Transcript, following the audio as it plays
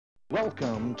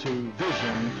Welcome to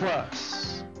Vision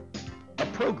Plus, a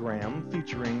program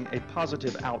featuring a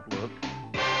positive outlook,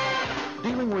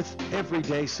 dealing with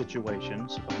everyday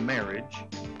situations of marriage,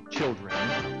 children,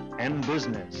 and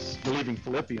business. Believing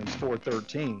Philippians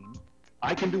 4:13,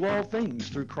 I can do all things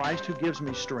through Christ who gives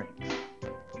me strength.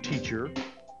 Teacher,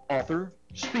 author,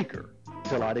 speaker,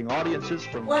 delighting audiences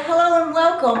from... Well, hello and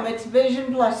welcome. It's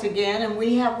Vision Plus again, and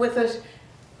we have with us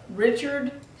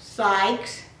Richard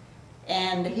Sikes,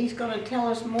 and he's going to tell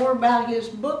us more about his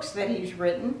books that he's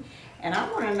written. And I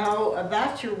want to know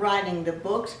about your writing the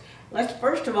books. Let's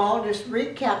first of all just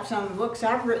recap some of the books.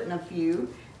 I've written a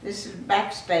few. This is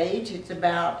Backstage. It's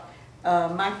about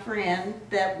my friend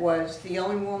that was the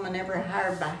only woman ever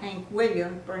hired by Hank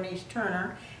Williams, Bernice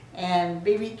Turner, and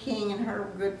B.B. King and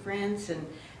her good friends. And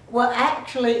well,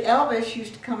 actually, Elvis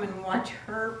used to come and watch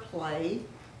her play.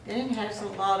 Then it has a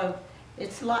lot of,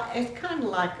 it's kind of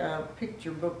like a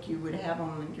picture book you would have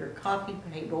on your coffee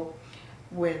table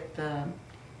with,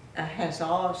 has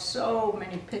so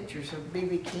many pictures of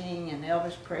B.B. King and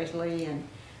Elvis Presley and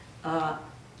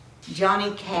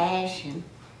Johnny Cash and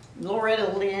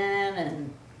Loretta Lynn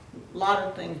and a lot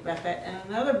of things about that. And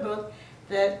another book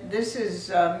that this is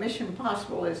Mission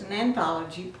Possible is an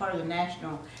anthology, part of the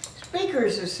National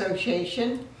Speakers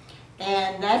Association,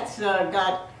 and that's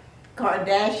got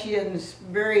Kardashian's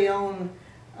very own,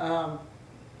 well,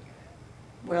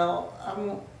 I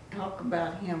won't talk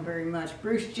about him very much,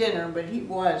 Bruce Jenner, but he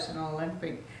was an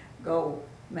Olympic gold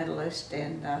medalist,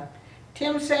 and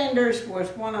Tim Sanders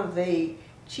was one of the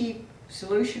chief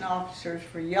solution officers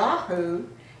for Yahoo,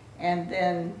 and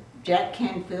then Jack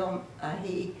Canfield,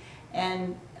 he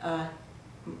and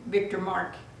Victor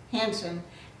Mark Hansen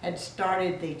had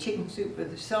started the Chicken Soup for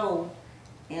the Soul,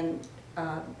 and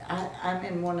I'm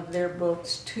in one of their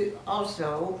books too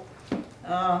also,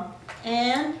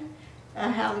 and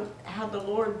how the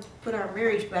Lord put our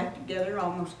marriage back together,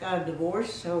 almost got a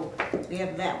divorce, so we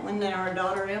have that one. Then our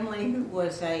daughter Emily, who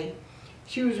was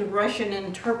she was a Russian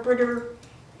interpreter,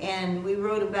 and we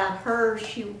wrote about her.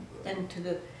 She went to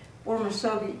the former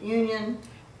Soviet Union,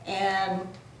 and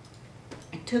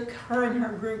her and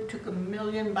her group took 1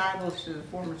 million Bibles to the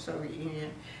former Soviet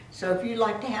Union. So if you'd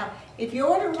like to have, if you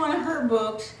order one of her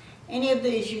books, any of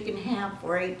these you can have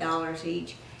for $8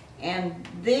 each. And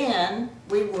then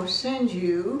we will send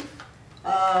you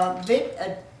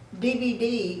a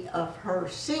DVD of her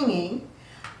singing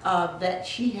that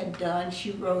she had done.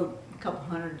 She wrote a couple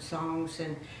hundred songs,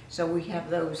 and so we have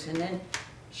those. And then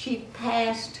she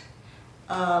passed,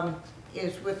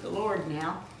 is with the Lord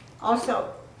now.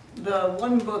 Also, the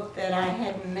one book that I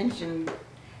hadn't mentioned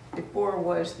before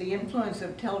was The Influence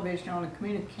of Television on the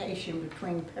Communication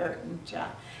Between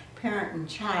Parent and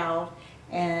Child,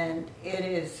 and it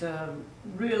is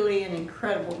really an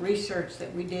incredible research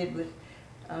that we did with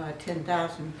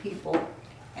 10,000 people.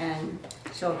 And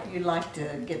so if you'd like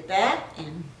to get that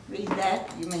and read that,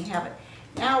 you may have it.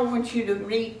 Now I want you to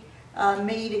meet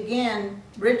again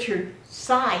Richard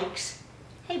Sikes.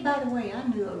 Hey, by the way,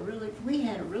 we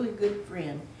had a really good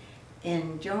friend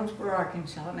in Jonesboro,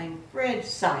 Arkansas, named Fred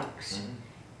Sikes. Mm-hmm.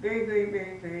 Very, very,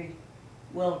 very, very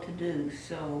well-to-do.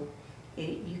 So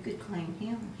you could claim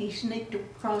him. He sneaked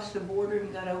across the border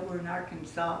and got over in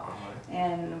Arkansas,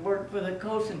 and worked for the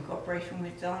Colson Corporation,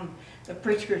 which on the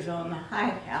Pritzkers on the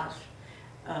Hyatt House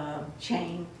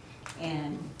chain,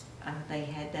 and they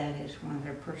had that as one of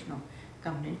their personal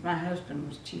companies. My husband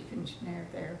was chief engineer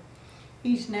there.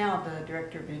 He's now the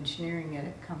director of engineering at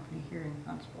a company here in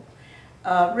Huntsville.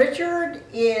 Richard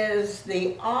is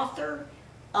the author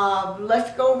of, let's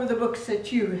go over the books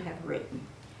that you have written,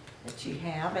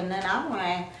 and then I want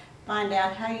to find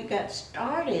out how you got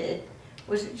started.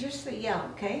 Was it just the, yeah,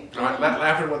 okay.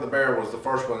 Laughing with the Bear was the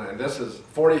first one, and this is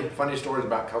 40 Funny Stories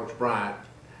About Coach Bryant.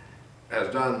 Has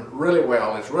done really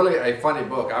well. It's really a funny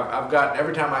book. I've got,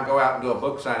 every time I go out and do a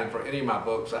book signing for any of my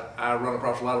books, I run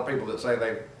across a lot of people that say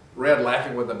they've read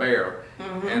Laughing with the Bear,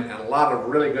 mm-hmm. and a lot of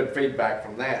really good feedback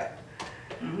from that.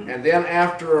 Mm-hmm. And then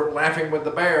after Laughing with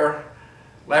the Bear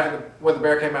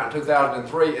came out in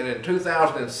 2003, and in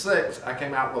 2006 I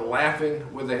came out with Laughing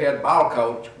with the Head Ball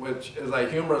Coach, which is a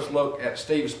humorous look at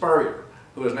Steve Spurrier,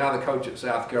 who is now the coach at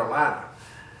South Carolina.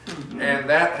 Mm-hmm. And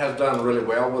that has done really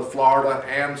well with Florida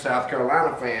and South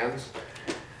Carolina fans.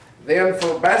 Then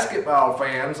for basketball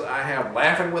fans, I have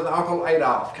Laughing with Uncle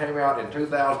Adolph, came out in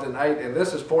 2008, and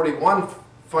this is 41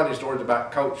 funny stories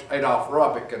about Coach Adolph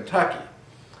Rupp at Kentucky.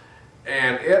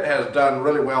 And it has done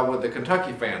really well with the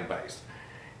Kentucky fan base.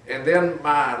 And then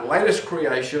my latest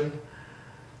creation,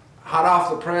 hot off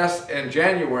the press in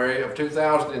January of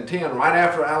 2010, right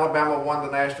after Alabama won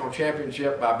the national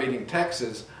championship by beating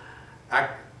Texas,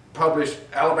 published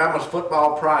Alabama's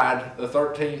Football Pride, the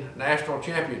 13 national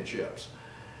championships.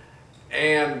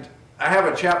 And I have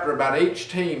a chapter about each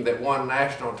team that won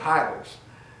national titles.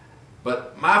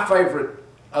 But my favorite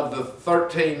of the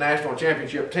 13 national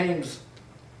championship teams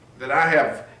that I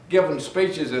have given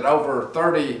speeches at over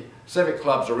 30 civic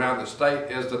clubs around the state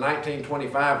is the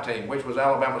 1925 team, which was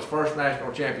Alabama's first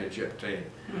national championship team.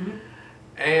 Mm-hmm.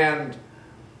 And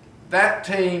that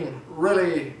team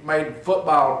really made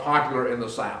football popular in the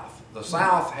South. The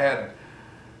South had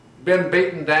been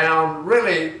beaten down.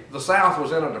 Really, the South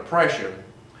was in a depression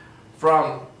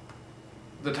from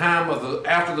the time of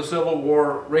after the Civil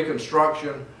War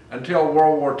Reconstruction until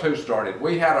World War II started.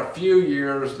 We had a few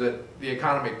years that the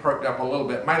economy perked up a little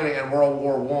bit, mainly in World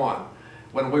War I,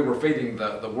 when we were feeding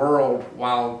the world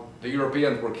while the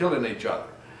Europeans were killing each other.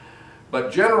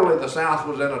 But generally, the South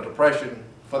was in a depression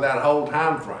for that whole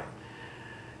time frame.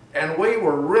 And we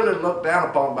were really looked down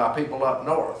upon by people up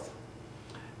north.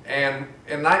 And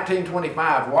in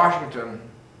 1925, Washington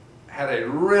had a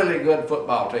really good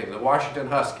football team, the Washington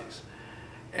Huskies.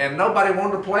 And nobody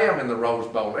wanted to play them in the Rose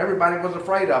Bowl. Everybody was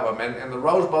afraid of them. And the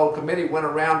Rose Bowl committee went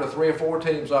around to 3 or 4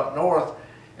 teams up north,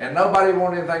 and nobody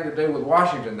wanted anything to do with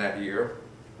Washington that year.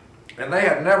 And they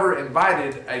had never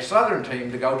invited a Southern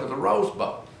team to go to the Rose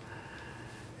Bowl.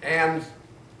 And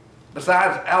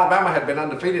besides, Alabama had been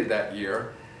undefeated that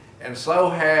year, and so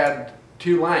had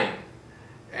Tulane.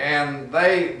 And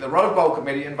the Rose Bowl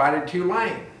committee invited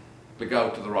Tulane to go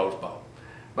to the Rose Bowl.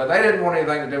 But they didn't want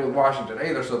anything to do with Washington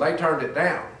either, so they turned it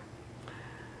down.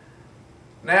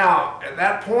 Now, at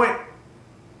that point,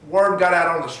 word got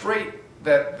out on the street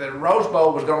that the Rose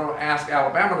Bowl was going to ask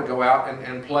Alabama to go out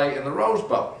and play in the Rose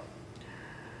Bowl.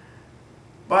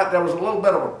 But there was a little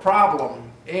bit of a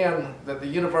problem in that the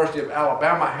University of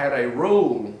Alabama had a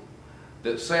rule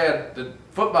that said the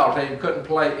football team couldn't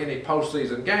play any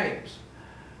postseason games.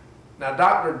 Now,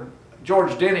 Dr.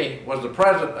 George Denny was the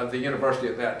president of the university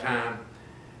at that time,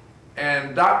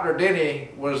 and Dr. Denny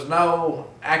was no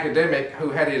academic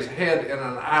who had his head in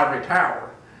an ivory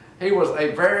tower. He was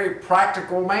a very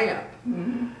practical man.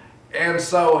 Mm-hmm. And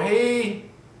so he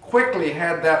quickly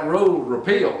had that rule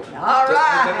repealed. All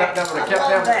right. That would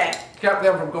have kept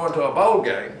them from going to a bowl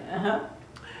game. Uh-huh.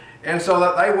 And so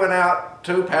that they went out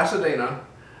to Pasadena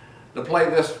to play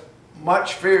this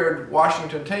much feared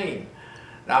Washington team.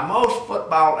 Now, most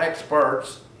football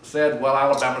experts said, well,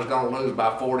 Alabama's going to lose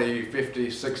by 40, 50,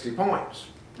 60 points.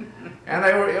 And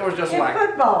it was just like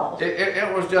football.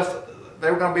 It was just,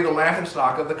 they were going to be the laughing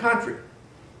stock of the country.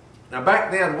 Now,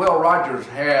 back then, Will Rogers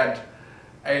had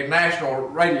a national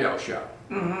radio show.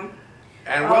 Mm-hmm.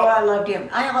 And I loved him.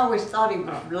 I always thought he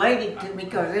was related to me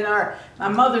because in my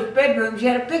mother's bedroom, she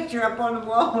had a picture up on the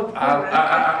wall.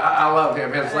 I love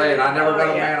him. Him saying, I never met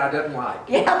a man I didn't like.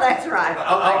 Yeah, that's right.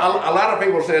 A lot of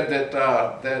people said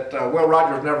that Will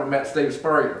Rogers never met Steve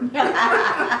Spurrier.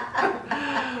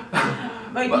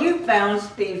 But you found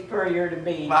Steve Spurrier to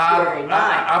be very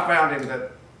nice. I found him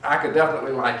that I could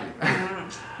definitely like him.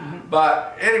 Mm-hmm.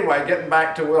 But anyway, getting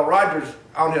back to Will Rogers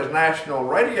on his national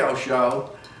radio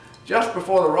show, just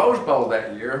before the Rose Bowl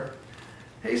that year,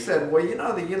 he said, well, you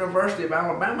know, the University of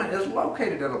Alabama is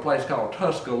located in a place called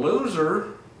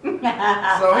Tuscaloosa. So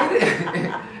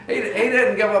he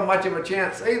didn't give them much of a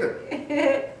chance either.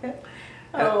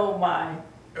 Oh, my.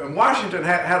 And Washington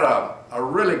had a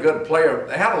really good player.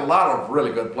 They had a lot of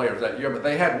really good players that year, but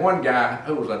they had one guy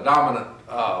who was a dominant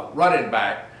running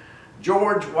back,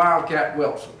 George Wildcat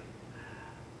Wilson.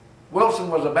 Wilson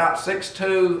was about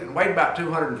 6'2" and weighed about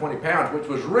 220 pounds, which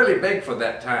was really big for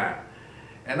that time.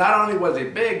 And not only was he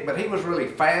big, but he was really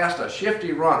fast, a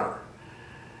shifty runner.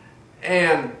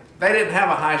 And they didn't have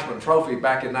a Heisman Trophy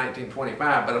back in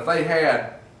 1925, but if they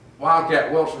had, Wildcat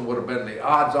Wilson would have been the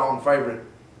odds-on favorite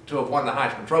to have won the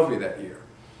Heisman Trophy that year.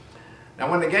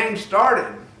 Now, when the game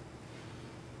started,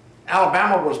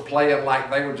 Alabama was playing like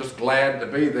they were just glad to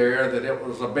be there, that it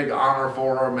was a big honor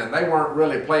for them, and they weren't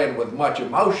really playing with much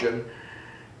emotion.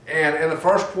 And in the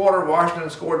first quarter, Washington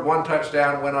scored 1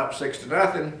 touchdown, went up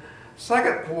 6-0.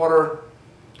 Second quarter,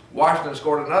 Washington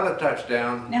scored another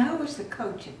touchdown. Now, who was the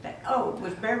coach at that? Oh,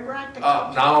 was Bear Bryant the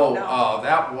No, coach?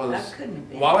 that was that couldn't have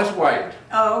been. Wallace Wade.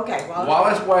 Oh, okay.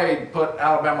 Wallace Wade put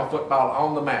Alabama football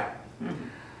on the map. Mm-hmm.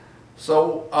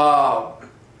 So,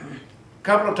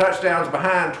 couple of touchdowns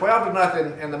behind,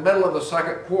 12-0 in the middle of the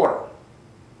second quarter.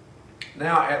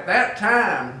 Now, at that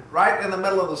time, right in the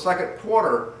middle of the second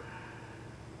quarter,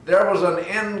 there was an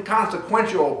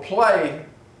inconsequential play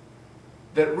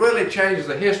that really changed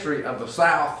the history of the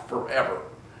South forever.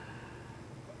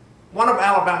 One of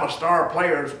Alabama's star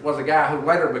players was a guy who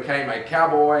later became a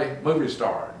cowboy movie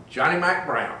star, Johnny Mack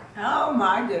Brown. Oh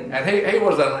my goodness. And he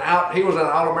was an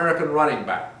All-American running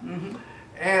back.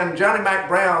 And Johnny Mac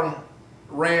Brown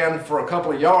ran for a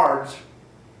couple of yards,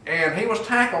 and he was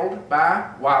tackled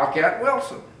by Wildcat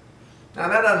Wilson. Now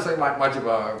that doesn't seem like much of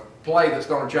a play that's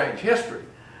going to change history.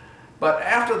 But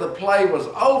after the play was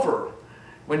over,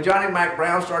 when Johnny Mac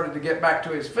Brown started to get back to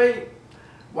his feet,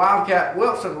 Wildcat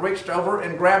Wilson reached over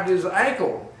and grabbed his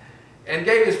ankle and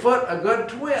gave his foot a good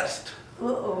twist.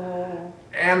 Uh-oh.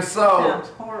 And so Sounds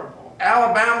horrible.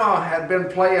 Alabama had been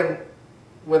playing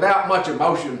without much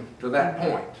emotion to that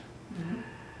point.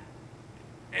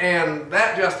 And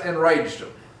that just enraged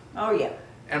him. Oh yeah.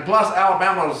 And plus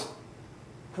Alabama's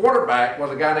quarterback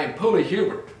was a guy named Pooley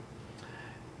Hubert.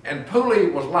 And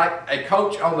Pooley was like a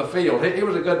coach on the field. He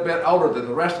was a good bit older than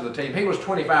the rest of the team. He was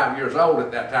 25 years old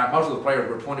at that time. Most of the players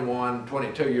were 21,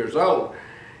 22 years old.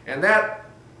 And that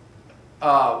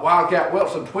Wildcat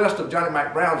Wilson twist of Johnny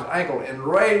Mac Brown's ankle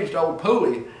enraged old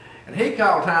Pooley. And he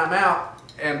called timeout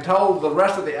and told the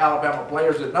rest of the Alabama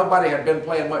players that nobody had been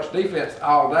playing much defense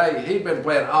all day. He'd been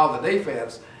playing all the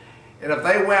defense. And if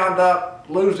they wound up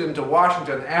losing to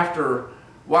Washington after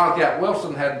Wildcat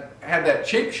Wilson had that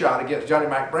cheap shot against Johnny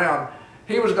Mac Brown,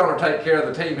 he was going to take care of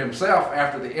the team himself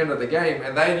after the end of the game.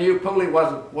 And they knew Pooley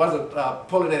wasn't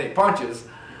pulling any punches.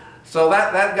 So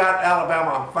that got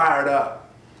Alabama fired up.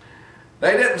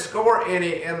 They didn't score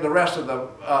any in the rest of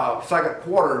the second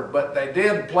quarter, but they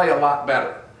did play a lot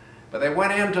better. But they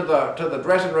went into the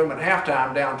dressing room at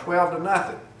halftime down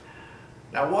 12-0.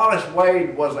 Now Wallace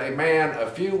Wade was a man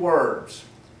of few words,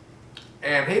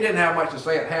 and he didn't have much to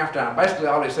say at halftime. Basically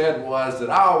all he said was that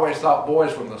I always thought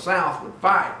boys from the South would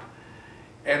fight.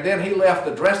 And then he left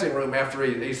the dressing room after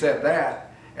he said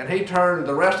that, and he turned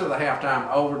the rest of the halftime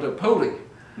over to Pooley,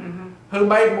 who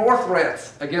made more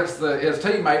threats against his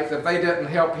teammates if they didn't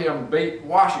help him beat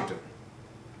Washington.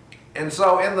 And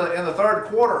so in the third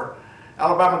quarter,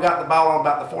 Alabama got the ball on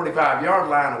about the 45-yard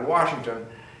line of Washington,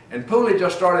 and Pooley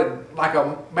just started like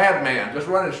a madman, just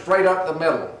running straight up the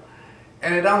middle.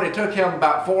 And it only took him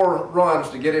about 4 runs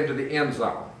to get into the end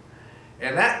zone.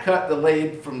 And that cut the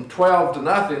lead from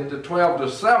 12-0 to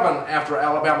 12-7 after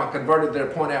Alabama converted their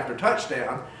point after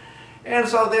touchdown. And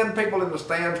so then people in the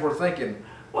stands were thinking,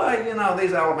 well, you know,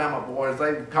 these Alabama boys,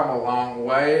 they've come a long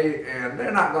way, and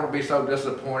they're not going to be so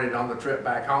disappointed on the trip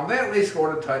back home. They at least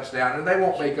scored a touchdown, and they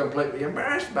won't be completely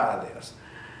embarrassed by this.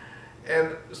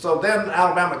 And so then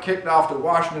Alabama kicked off to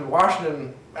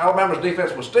Washington. Alabama's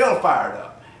defense was still fired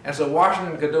up, and so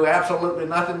Washington could do absolutely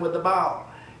nothing with the ball.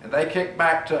 And they kicked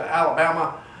back to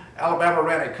Alabama. Alabama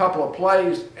ran a couple of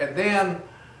plays, and then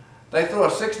they threw a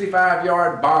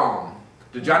 65-yard bomb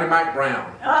to Johnny Mac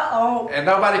Brown. Uh-oh. And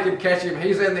nobody could catch him.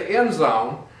 He's in the end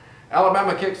zone.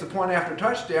 Alabama kicks the point after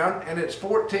touchdown, and it's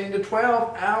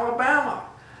 14-12 Alabama.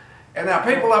 And now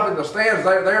people up in the stands,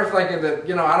 they're thinking that,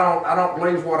 you know, I don't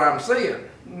believe what I'm seeing.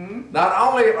 Not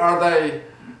only are they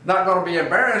not going to be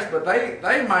embarrassed, but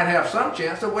they might have some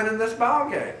chance of winning this ball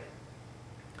game.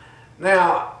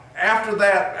 Now, after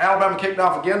that, Alabama kicked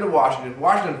off again to Washington.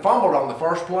 Washington fumbled on the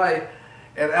first play,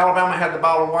 and Alabama had the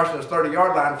ball on Washington's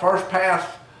 30-yard line. First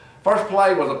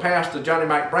play was a pass to Johnny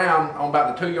Mac Brown on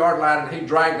about the 2-yard line, and he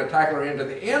dragged the tackler into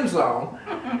the end zone.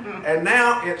 And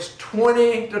now it's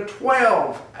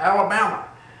 20-12 Alabama.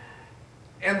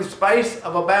 In the space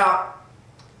of about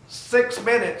 6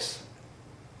 minutes,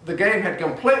 the game had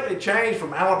completely changed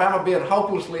from Alabama being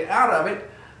hopelessly out of it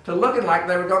to looking like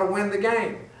they were going to win the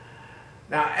game.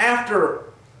 Now, after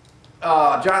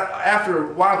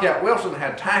Wildcat Wilson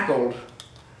had tackled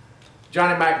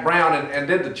Johnny Mac Brown and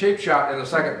did the cheap shot in the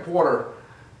second quarter,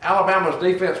 Alabama's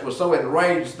defense was so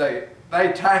enraged they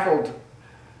tackled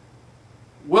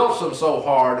Wilson so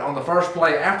hard on the first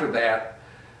play after that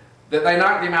they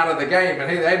knocked him out of the game, and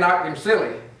they knocked him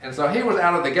silly. And so he was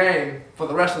out of the game for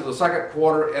the rest of the second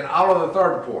quarter and all of the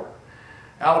third quarter.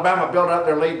 Alabama built up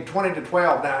their lead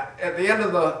 20-12. Now, at the end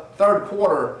of the third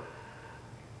quarter,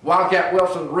 Wildcat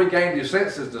Wilson regained his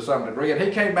senses to some degree, and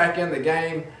he came back in the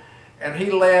game, and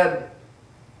he led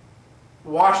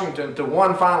Washington to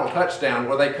one final touchdown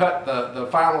where they cut the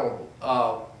final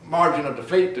margin of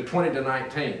defeat to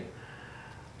 20-19.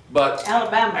 But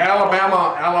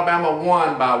Alabama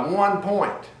won by 1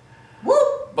 point.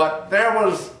 Whoop. But there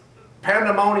was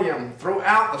pandemonium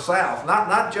throughout the South,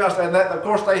 not just, and that, of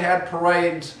course, they had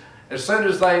parades as soon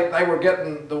as they were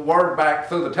getting the word back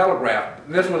through the telegraph.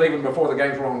 And this was even before the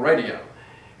games were on radio.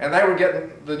 And they were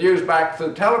getting the news back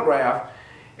through telegraph,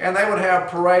 and they would have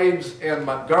parades in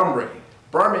Montgomery,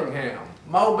 Birmingham,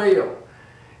 Mobile,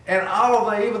 and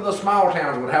even the small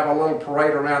towns would have a little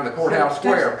parade around the courthouse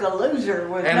square. Tuscaloosa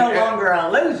was no longer a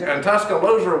loser. And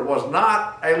Tuscaloosa was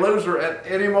not a loser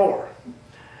anymore.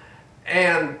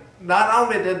 And not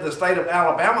only did the state of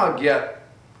Alabama get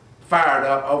fired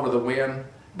up over the win,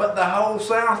 but the whole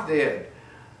South did.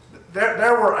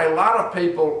 There were a lot of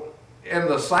people in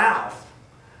the South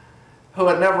who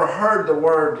had never heard the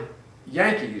word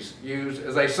Yankees used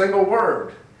as a single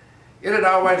word. It had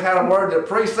always had a word that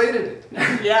preceded it.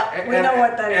 Yeah, we know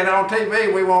what that is. And on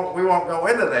TV, we won't go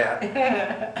into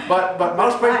that. But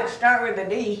most people might start with a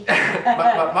D.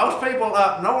 but most people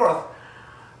up north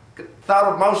thought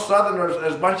of most Southerners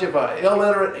as a bunch of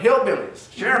illiterate hillbillies,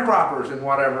 sharecroppers and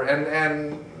whatever,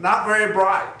 and not very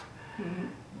bright.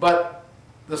 But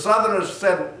the Southerners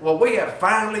said, well, we have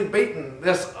finally beaten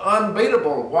this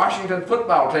unbeatable Washington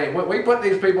football team. We put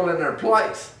these people in their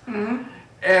place.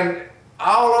 And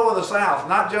all over the South,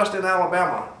 not just in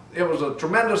Alabama, it was a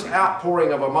tremendous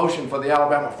outpouring of emotion for the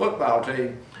Alabama football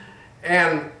team.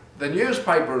 And the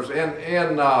newspapers in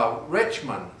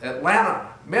Richmond,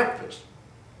 Atlanta, Memphis,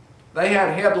 they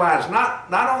had headlines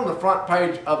not on the front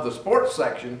page of the sports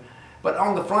section, but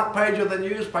on the front page of the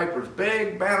newspapers,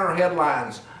 big banner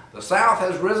headlines. The South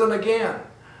has risen again.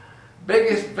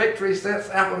 Biggest victory since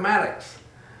Appomattox.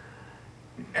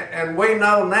 And we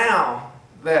know now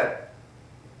that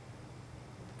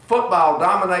football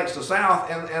dominates the South,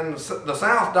 and the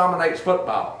South dominates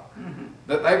football.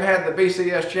 That they've had the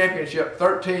BCS championship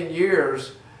 13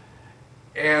 years,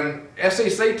 and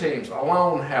SEC teams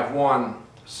alone have won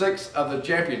 6 of the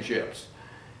championships,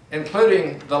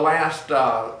 including the last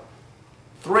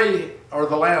 3 or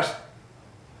the last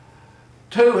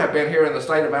 2 have been here in the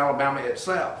state of Alabama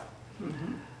itself.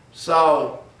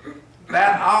 So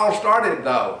that all started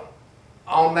though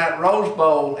on that Rose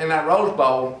Bowl, in that Rose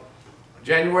Bowl,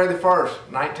 January the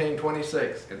 1st,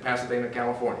 1926 in Pasadena,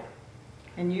 California.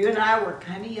 And you and I were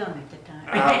kind of young at the time.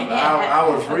 I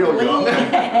was real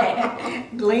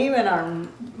young. Gleam in our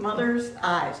mother's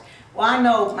eyes. Well, I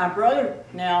know my brother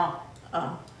now,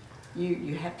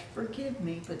 you have to forgive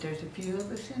me, but there's a few of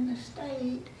us in the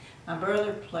state. My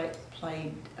brother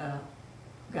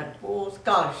got a full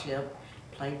scholarship,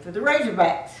 played for the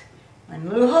Razorbacks, and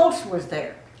Lou Holtz was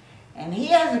there. And he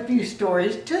has a few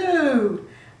stories too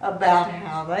about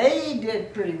how they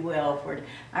did pretty well for it.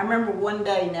 I remember one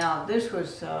day now, this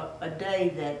was a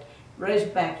day that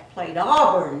Razorbacks played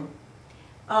Auburn,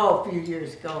 a few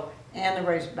years ago, and the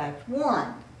Razorbacks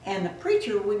won. And the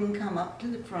preacher wouldn't come up to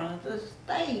the front of the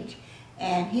stage.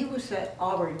 And he was that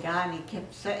Auburn guy, and he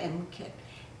kept saying,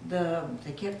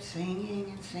 they kept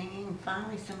singing and singing, and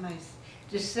finally somebody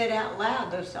just said out loud,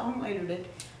 the song leader did,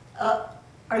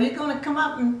 are you going to come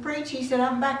up and preach? He said,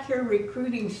 I'm back here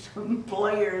recruiting some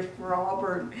players for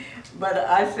Auburn. But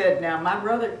I said,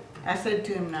 I said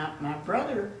to him, now, my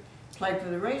brother played for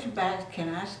the Razorbacks.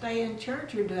 Can I stay in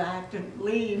church or do I have to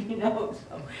leave? You know,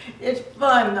 so it's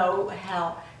fun though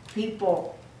how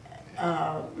people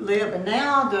live. And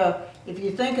now if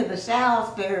you think of the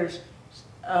South, there's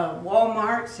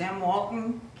Walmart, Sam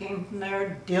Walton came from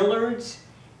there, Dillard's,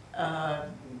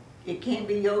 It Can't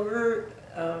Be Yogurt,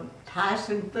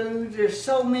 Tyson Foods. There's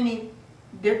so many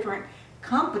different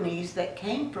companies that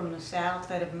came from the South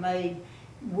that have made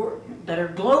work, that are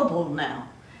global now.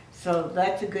 So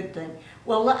that's a good thing.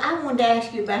 Well, I wanted to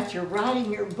ask you about your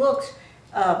writing your books.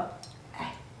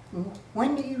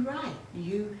 When do you write? Do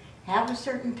you have a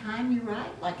certain time you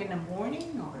write, like in the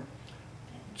morning, or?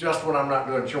 Just when I'm not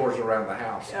doing chores around the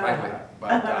house, mainly.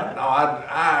 But no,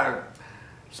 I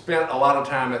spent a lot of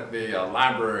time at the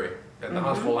library, at the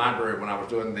Huntsville Library, when I was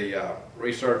doing the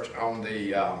research on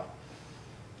the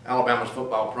Alabama's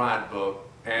Football Pride book.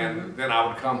 And then I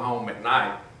would come home at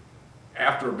night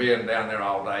after being down there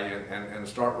all day and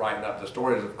start writing up the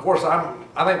stories. Of course,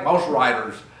 I think most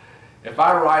writers, if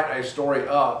I write a story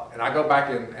up and I go back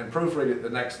and proofread it the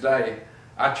next day,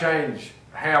 I change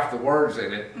half the words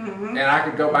in it, and I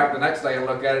could go back the next day and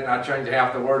look at it and I change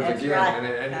half the words That's again,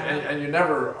 right. and you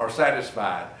never are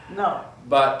satisfied. No.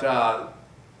 But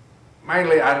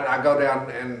mainly I go down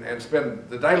and spend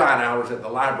the daylight hours at the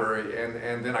library,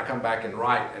 and then I come back and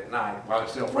write at night while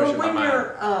it's still fresh in my mind. When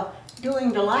you're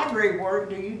doing the library work,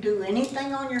 do you do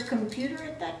anything on your computer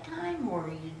at that time, or are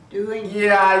you doing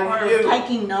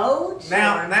taking notes?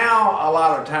 Now a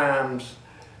lot of times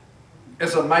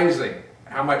it's amazing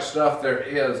how much stuff there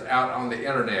is out on the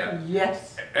internet.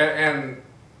 Yes. And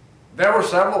there were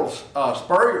several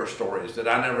Spurrier stories that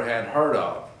I never had heard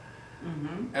of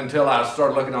until I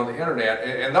started looking on the internet.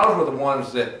 And those were the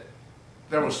ones that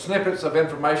there were snippets of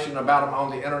information about them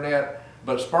on the internet.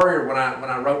 But Spurrier, when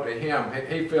I wrote to him,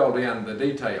 he filled in the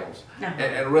details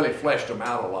and really fleshed them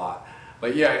out a lot.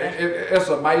 But yeah, it's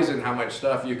amazing how much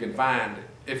stuff you can find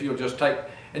if you'll just take,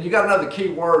 and you got another key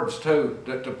words too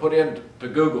to put into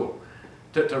Google.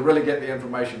 to really get the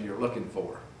information you're looking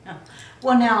for.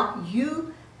 Well, now,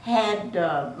 you had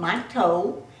Mike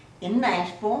Toll in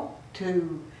Nashville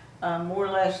to more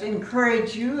or less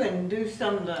encourage you and do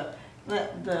some of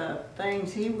the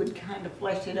things. He would kind of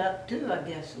flesh it up too, I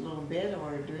guess, a little bit,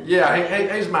 or do it.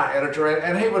 Yeah, he's my editor,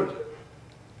 and he would,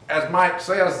 as Mike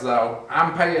says though,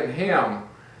 I'm paying him,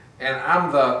 and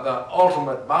I'm the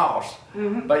ultimate boss.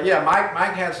 But yeah,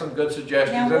 Mike had some good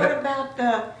suggestions. Now, what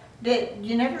about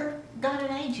you never got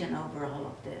an agent over all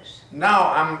of this? No,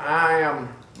 I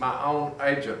am my own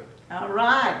agent. All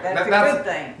right, that's a good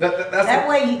thing. That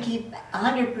way you keep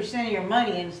 100% of your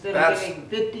money instead of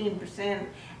giving 15%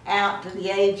 out to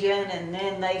the agent, and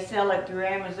then they sell it through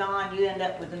Amazon. You end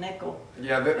up with a nickel.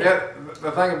 Yeah,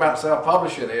 the thing about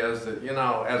self-publishing is that, you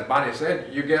know, as Bonnie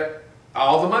said, you get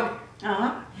all the money.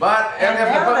 But and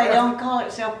now they don't call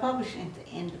it self-publishing;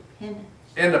 it's independent.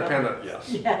 Independent, yes.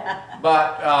 Yeah.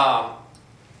 But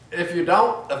if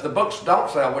the books don't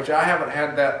sell, which I haven't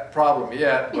had that problem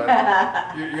yet,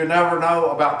 but you never know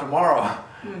about tomorrow.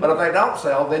 But if they don't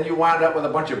sell, then you wind up with a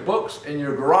bunch of books in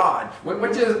your garage,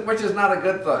 which is not a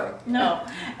good thing. No.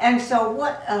 And so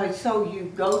what? So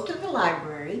you go to the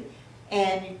library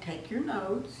and you take your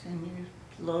notes and you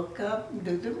look up and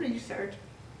do the research.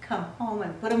 Come home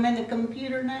and put them in the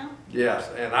computer now? Yes,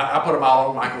 and I put them all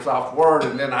on Microsoft Word,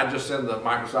 and then I just send the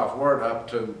Microsoft Word up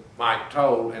to Mike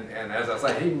Toll, and as I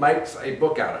say, he makes a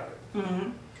book out of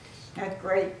it. That's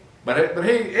great. But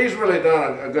he's really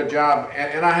done a good job,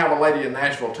 and I have a lady in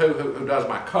Nashville too who does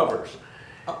my covers.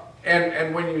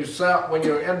 And when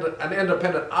you're an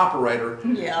independent operator,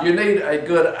 you need a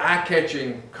good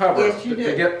eye-catching cover to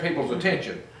get people's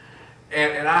attention.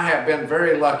 And I have been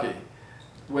very lucky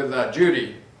with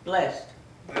Judy. Blessed.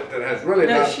 That has really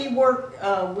Does she work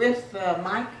with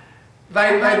Mike?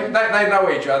 They know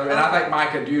each other, and I think Mike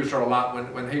had used her a lot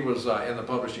when he was in the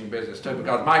publishing business too,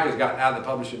 because Mike has gotten out of the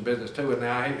publishing business too, and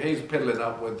now he's piddling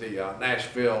up with the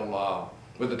Nashville,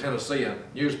 with the Tennessean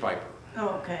newspaper. Oh,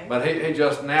 okay. But he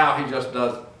just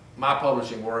does my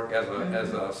publishing work as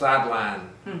a sideline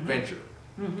venture.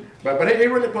 But he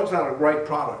really puts out a great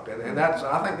product, and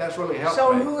I think that's really helped me.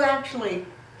 So who actually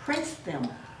prints them?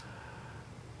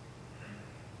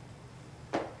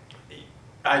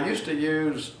 I used to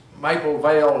use Maple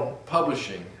Vale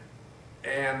Publishing,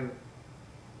 and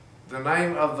the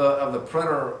name of the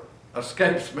printer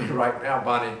escapes me right now,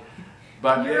 Bonnie.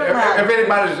 But if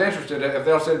anybody's interested, if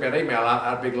they'll send me an email,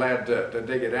 I'd be glad to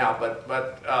dig it out. But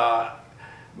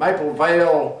Maple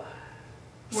Vale.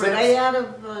 Were they out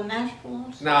of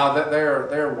Nashville? No,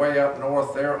 they're way up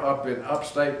north. They're up in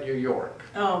upstate New York.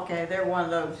 Oh, okay. They're one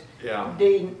of those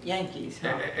Yankees. Huh?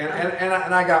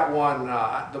 And I got one.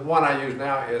 The one I use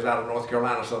now is out of North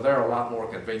Carolina, so they're a lot more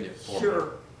convenient for me.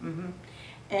 Sure.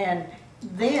 And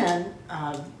then,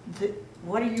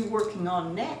 what are you working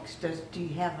on next? Do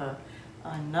you have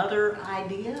another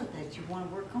idea that you want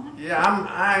to work on? Yeah,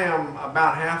 I am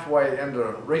about halfway into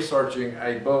researching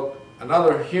a book,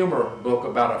 another humor book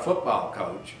about a football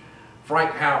coach,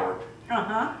 Frank Howard,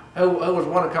 who was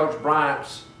one of Coach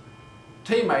Bryant's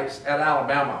teammates at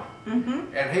Alabama.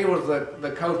 And he was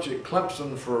the coach at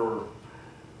Clemson for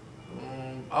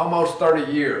almost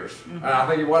 30 years. And I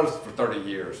think he was for 30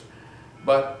 years.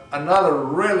 But another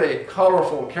really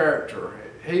colorful character.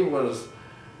 He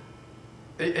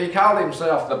called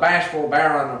himself the Bashful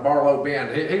Baron of Barlow Bend.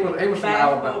 He was from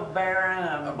Alabama. Bashful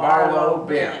Baron of Barlow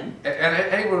Bend.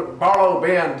 And he was Barlow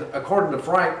Bend. According to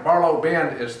Frank, Barlow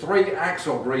Bend is 3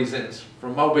 axle greasings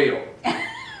from Mobile.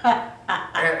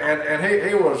 and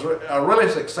he was a really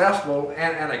successful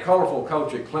and a colorful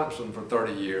coach at Clemson for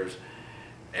 30 years.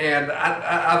 And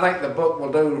I think the book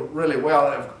will do really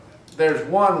well. There's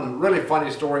one really funny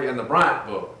story in the Bryant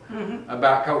book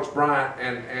about Coach Bryant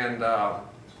and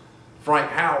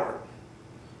Frank Howard.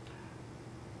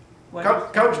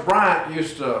 Coach Bryant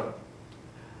used to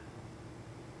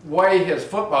weigh his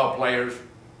football players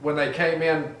when they came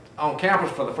in on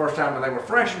campus for the first time when they were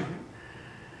freshmen.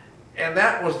 And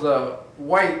that was the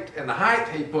weight and the height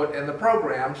he put in the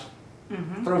programs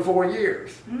through 4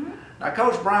 years. Now,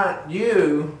 Coach Bryant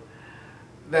knew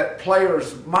that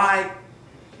players might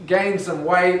gain some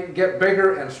weight, get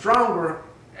bigger and stronger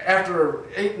after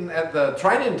eating at the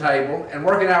training table and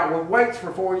working out with weights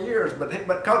for 4 years.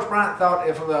 But Coach Bryant thought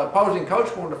if the opposing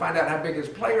coach wanted to find out how big his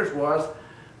players was,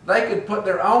 they could put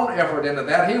their own effort into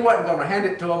that. He wasn't going to hand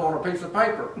it to them on a piece of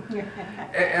paper.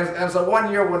 and so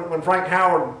one year when Frank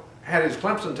Howard had his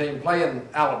Clemson team playing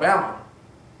Alabama,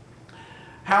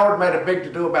 Howard made a big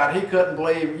to-do about you couldn't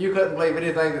believe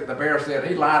anything that the Bear said.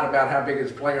 He lied about how big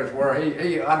his players were.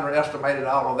 He underestimated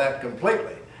all of that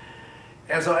completely.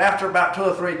 And so after about 2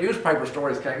 or 3 newspaper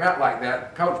stories came out like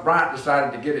that, Coach Bryant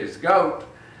decided to get his goat.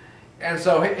 And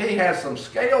so he has some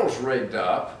scales rigged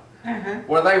up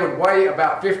where they would weigh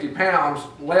about 50 pounds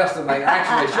less than they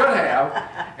actually should have.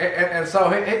 And so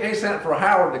he sent for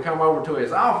Howard to come over to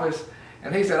his office,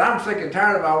 and he said, I'm sick and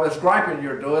tired of all this griping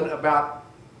you're doing about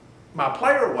my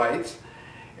player weights,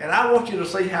 and I want you to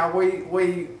see how we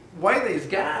weigh these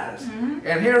guys.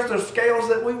 And here's the scales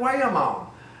that we weigh them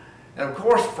on. And of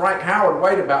course, Frank Howard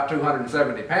weighed about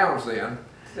 270 pounds then.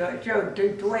 So it showed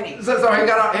 220. So he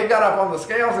got up on the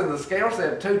scales, and the scale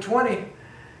said 220.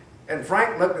 And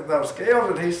Frank looked at those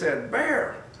scales and he said,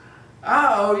 Bear,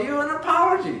 I owe you an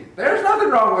apology. There's nothing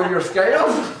wrong with your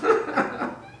scales.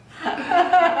 but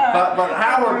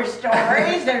Howard...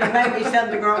 stories, there may be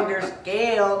something wrong with their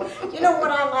scale. You know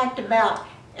what I liked about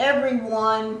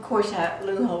everyone, of course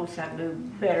Lou Holtz I knew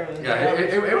better than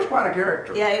it was quite a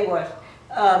character. Yeah, it was.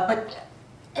 But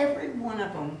every one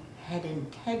of them had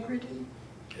integrity.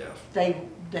 Yes.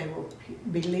 They were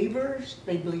believers.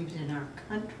 They believed in our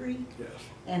country. Yes.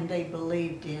 And they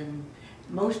believed in,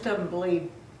 most of them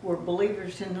were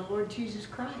believers in the Lord Jesus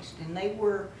Christ. And they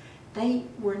were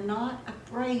not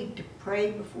afraid to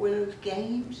pray before those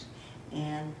games.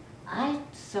 And I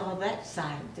saw that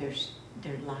side of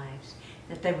their lives,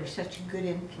 that they were such a good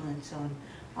influence on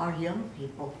our young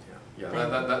people. Yeah,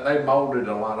 they molded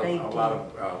a lot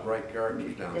of great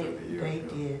characters down through the years. They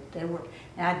did. They were.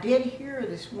 Now I did hear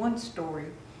this one story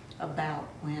about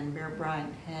when Bear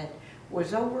Bryant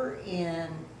was over in.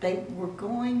 They were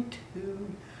going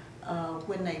to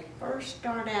when they first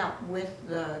start out with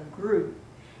the group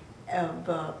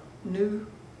of new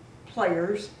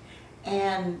players,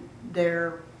 and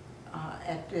they're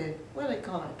at the what do they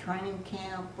call it, training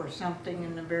camp or something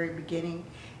in the very beginning.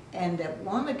 And that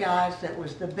one of the guys that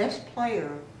was the best player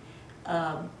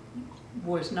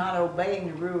was not obeying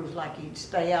the rules, like he'd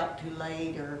stay out too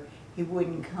late or he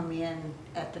wouldn't come in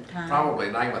at the time. Probably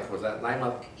Namath. Was that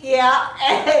Namath? Yeah,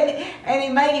 and he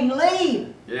made him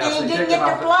leave. Yeah, and so he didn't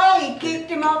get to play. He kicked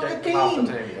him off the team.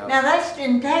 Yeah. Now that's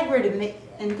integrity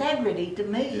to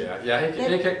me. Yeah,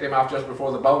 he kicked him off just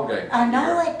before the bowl game. I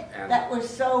know it. That was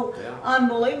so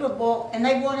unbelievable. And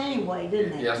they won anyway,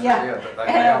 didn't they? Yes, yeah. they did.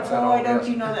 And boy, don't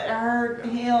you know that hurt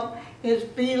him, his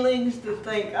feelings to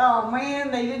think, oh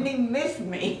man, they didn't even miss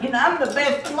me, and I'm the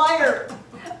best player.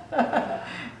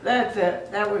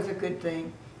 That was a good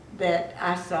thing that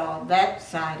I saw that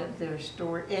side of their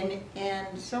story,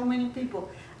 and so many people.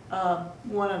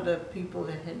 One of the people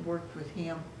that had worked with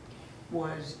him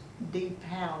was D.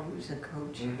 Powell, who was a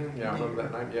coach. Yeah, I remember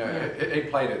that name. Yeah. He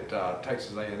played at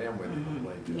Texas A&M with him, I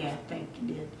believe. Yeah, I think he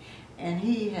did. And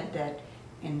he had that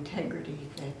integrity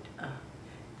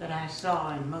that I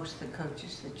saw in most of the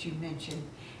coaches that you mentioned,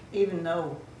 even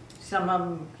though some of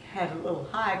them had a little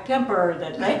high temper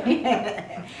that they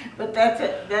had. But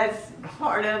that's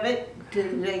part of it.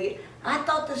 I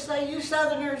thought you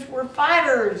Southerners were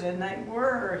fighters, and they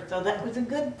were, so that was a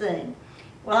good thing.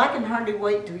 Well, I can hardly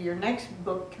wait till your next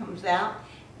book comes out,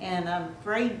 and I'm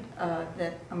afraid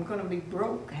that I'm going to be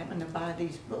broke having to buy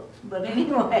these books. But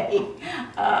anyway,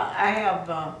 I have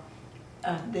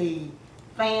the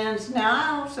fans. Now,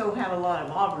 I also have a lot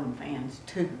of Auburn fans,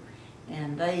 too,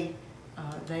 and they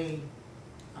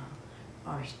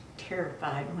are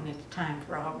terrified when it's time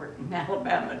for Auburn and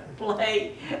Alabama to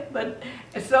play. But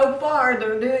so far,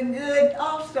 they're doing good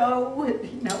also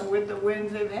with the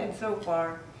wins they've had so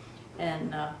far.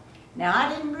 And now I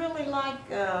didn't really like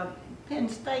Penn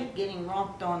State getting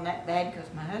romped on that bad because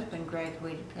my husband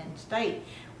graduated Penn State.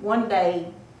 One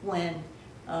day when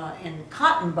in the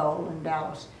Cotton Bowl in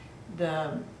Dallas,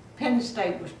 the Penn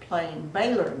State was playing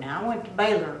Baylor. Now I went to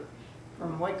Baylor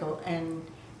from Waco, and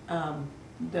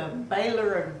the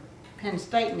Baylor and Penn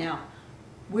State. Now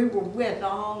we were with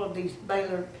all of these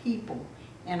Baylor people,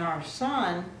 and our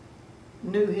son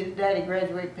knew his daddy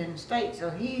graduated Penn State, so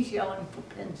he's yelling for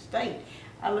Penn State.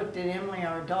 I looked at Emily,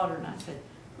 our daughter, and I said,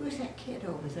 "Who's that kid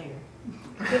over there?"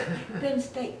 Penn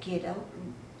State kid,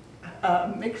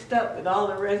 mixed up with all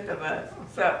the rest of us.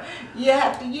 So you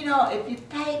have to, if you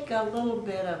take a little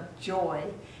bit of joy,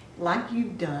 like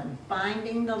you've done,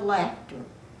 finding the laughter,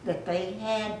 that they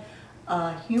had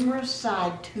a humorous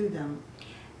side to them,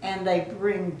 and they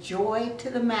bring joy to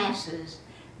the masses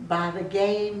by the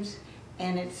games.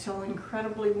 And it's so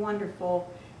incredibly wonderful.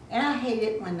 And I hate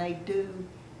it when they do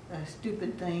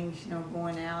stupid things,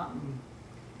 going out and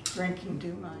drinking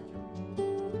too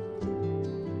much.